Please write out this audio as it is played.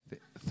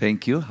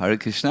Thank you, Hare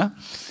Krishna.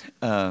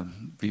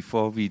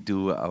 Before we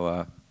do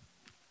our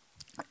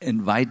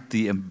invite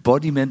the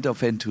embodiment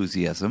of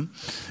enthusiasm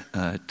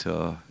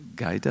to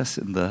guide us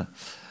in the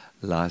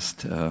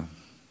last,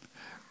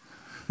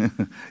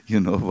 you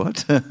know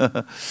what?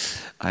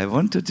 I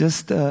want to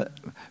just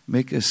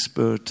make a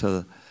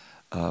spiritual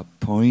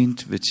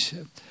point which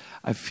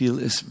I feel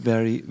is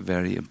very,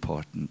 very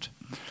important.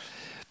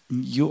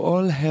 You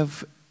all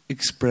have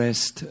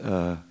expressed,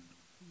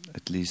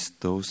 at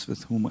least those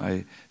with whom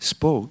I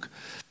spoke,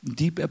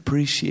 deep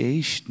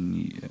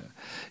appreciation.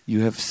 You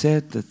have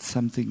said that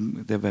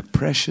there were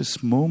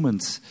precious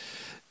moments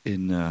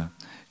in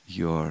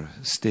your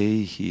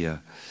stay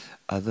here.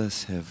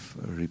 Others have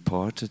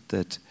reported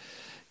that,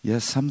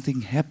 yes,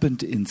 something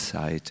happened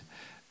inside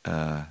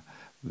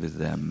with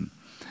them.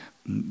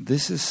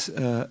 This is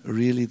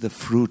really the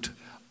fruit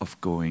of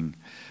going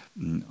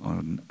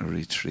on a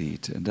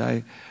retreat. And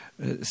I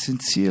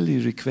sincerely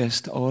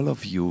request all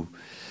of you,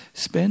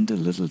 spend a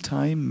little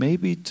time,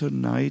 maybe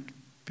tonight,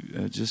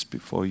 just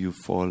before you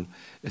fall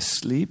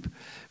asleep,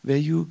 where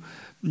you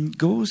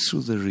go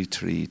through the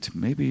retreat,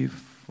 maybe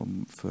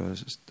from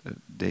first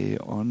day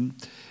on,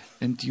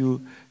 and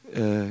you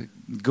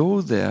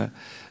go there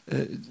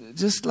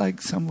just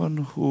like someone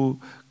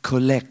who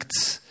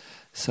collects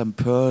some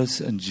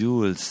pearls and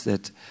jewels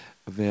that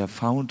were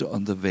found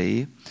on the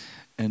way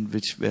and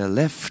which were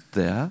left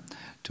there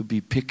to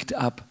be picked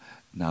up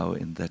now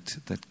in that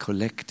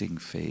collecting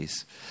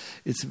phase.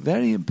 It's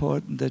very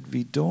important that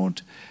we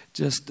don't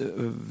just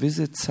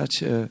visit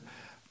such a,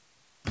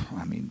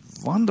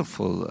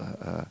 wonderful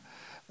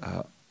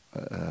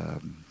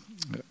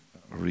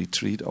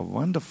retreat or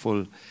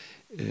wonderful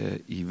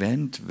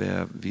event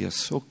where we are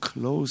so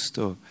close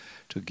to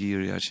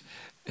Giriraj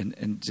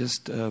and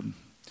just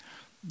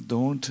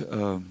don't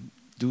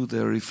do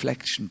the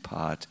reflection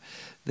part.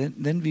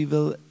 Then we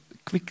will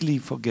quickly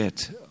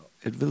forget.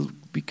 It will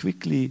be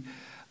quickly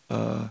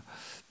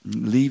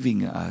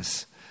leaving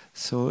us.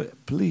 So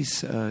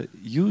please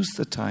use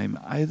the time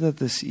either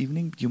this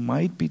evening, you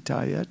might be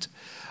tired,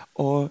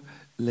 or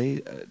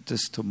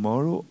latest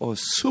tomorrow, or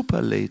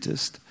super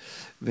latest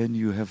when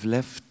you have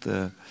left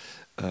the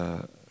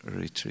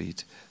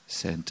retreat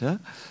center.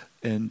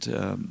 And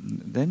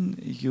then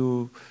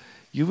you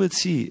will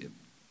see,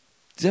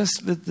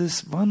 just with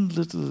this one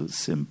little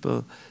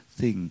simple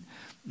thing,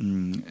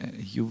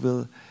 you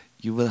will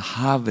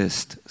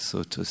harvest,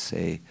 so to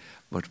say,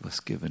 what was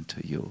given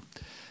to you.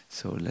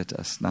 So let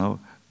us now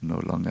no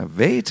longer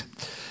wait.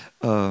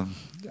 I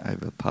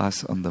will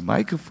pass on the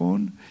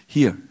microphone.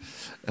 Here,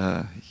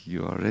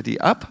 you are already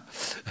up.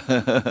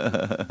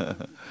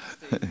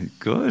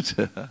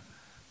 Good.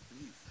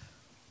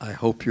 I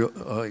hope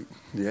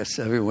yes,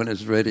 everyone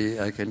is ready,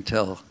 I can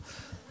tell.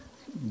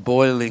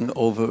 Boiling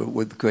over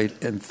with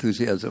great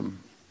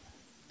enthusiasm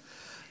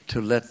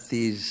to let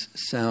these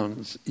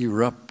sounds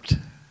erupt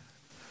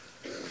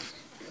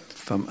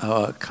from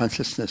our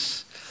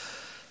consciousness.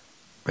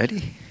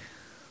 Ready?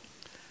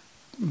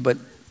 But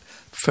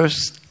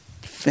first,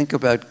 think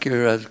about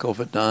Giriraj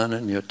Govardhan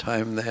and your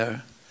time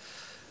there,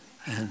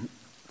 and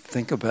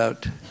think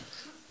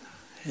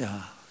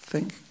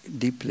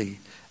deeply,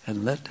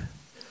 and let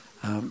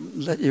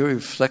your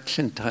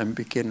reflection time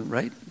begin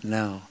right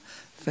now.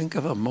 Think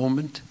of a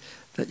moment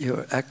that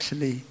you're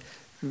actually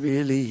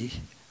really,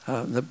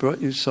 that brought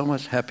you so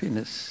much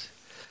happiness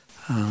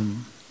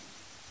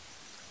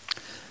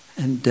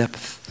and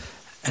depth,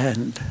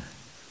 and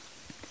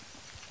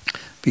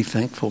be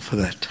thankful for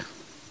that.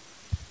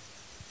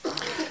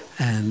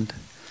 And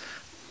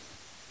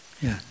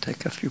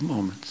take a few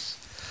moments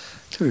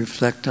to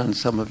reflect on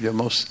some of your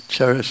most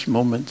cherished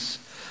moments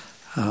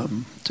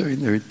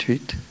during the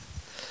retreat.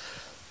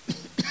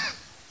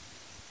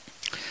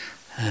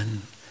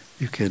 And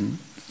you can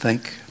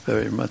thank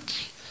very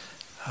much,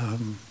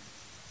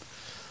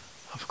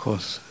 of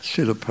course,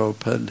 Srila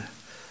Prabhupada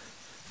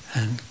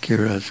and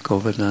Giriraj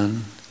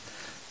Govardhan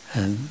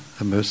and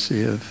the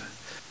mercy of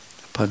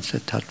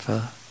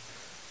Panchatattva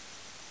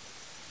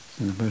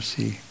and the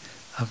mercy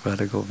of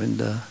Radha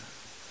Govinda,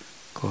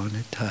 Gaur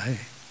Nitai,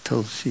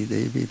 Tulsi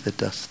Devi, the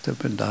dust of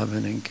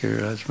Vrindavan, and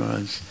Giriraj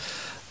Maharaj.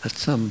 Let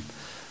some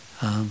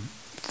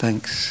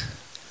thanks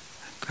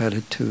and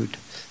gratitude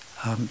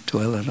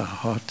dwell in our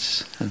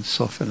hearts and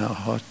soften our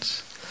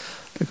hearts,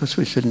 because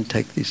we shouldn't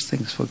take these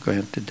things for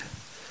granted.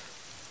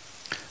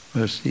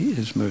 Mercy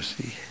is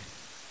mercy.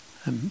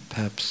 And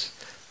perhaps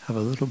have a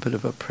little bit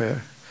of a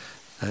prayer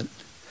that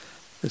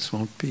this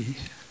won't be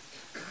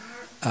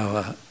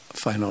our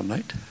final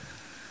night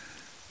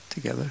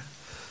together.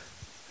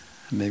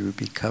 And may we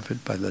be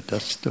covered by the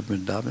dust of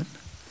Vrindavan.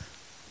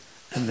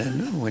 And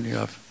then when you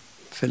are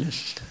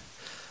finished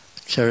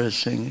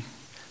cherishing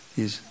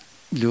these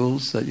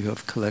jewels that you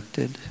have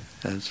collected,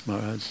 as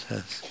Maharaj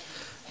has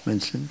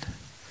mentioned,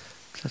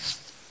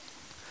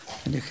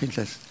 and you can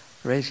just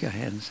raise your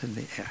hands in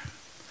the air.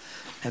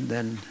 And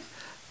then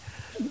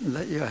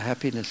let your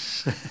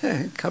happiness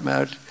come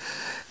out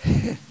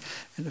in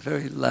a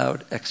very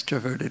loud,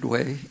 extroverted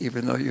way,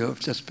 even though you have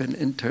just been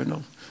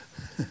internal.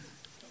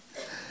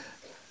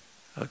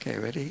 Okay,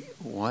 ready?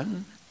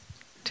 1,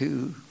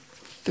 2,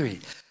 3.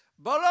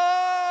 Bolo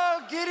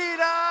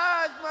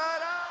Giriraj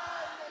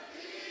Maharaj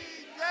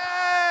ki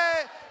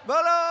jai.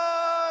 Bolo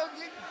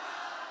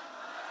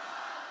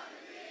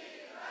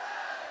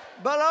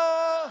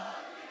Bolo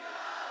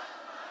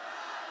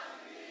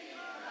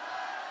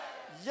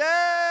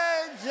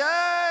Jai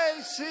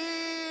Jai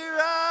Sri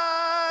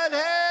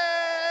Radhe.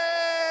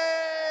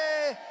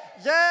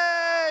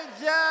 Jai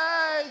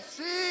Jai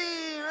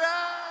Sri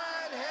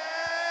Radhe.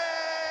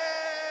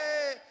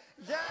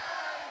 Jai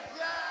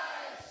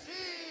Jai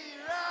Sri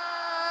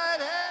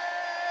Radhe.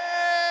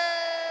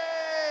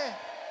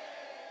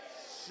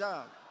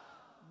 Sam.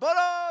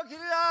 Bolo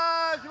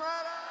Giriraj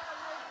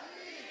Maharaj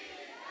ki.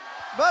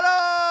 Bolo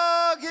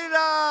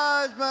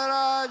Giriraj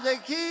Maharaj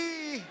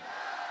ki.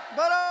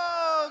 Bolo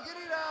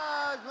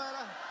Giriraj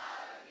Maharaj.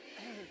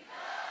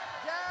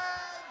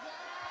 Jai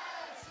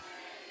Jai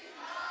Sri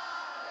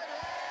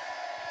Radhe.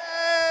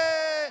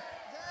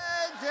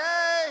 Jai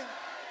Jai.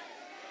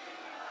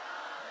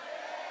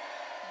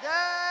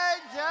 Jai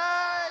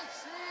Jai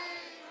Sri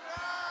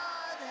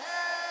Radhe.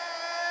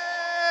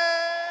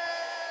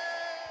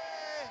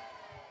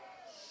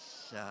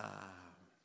 Sha.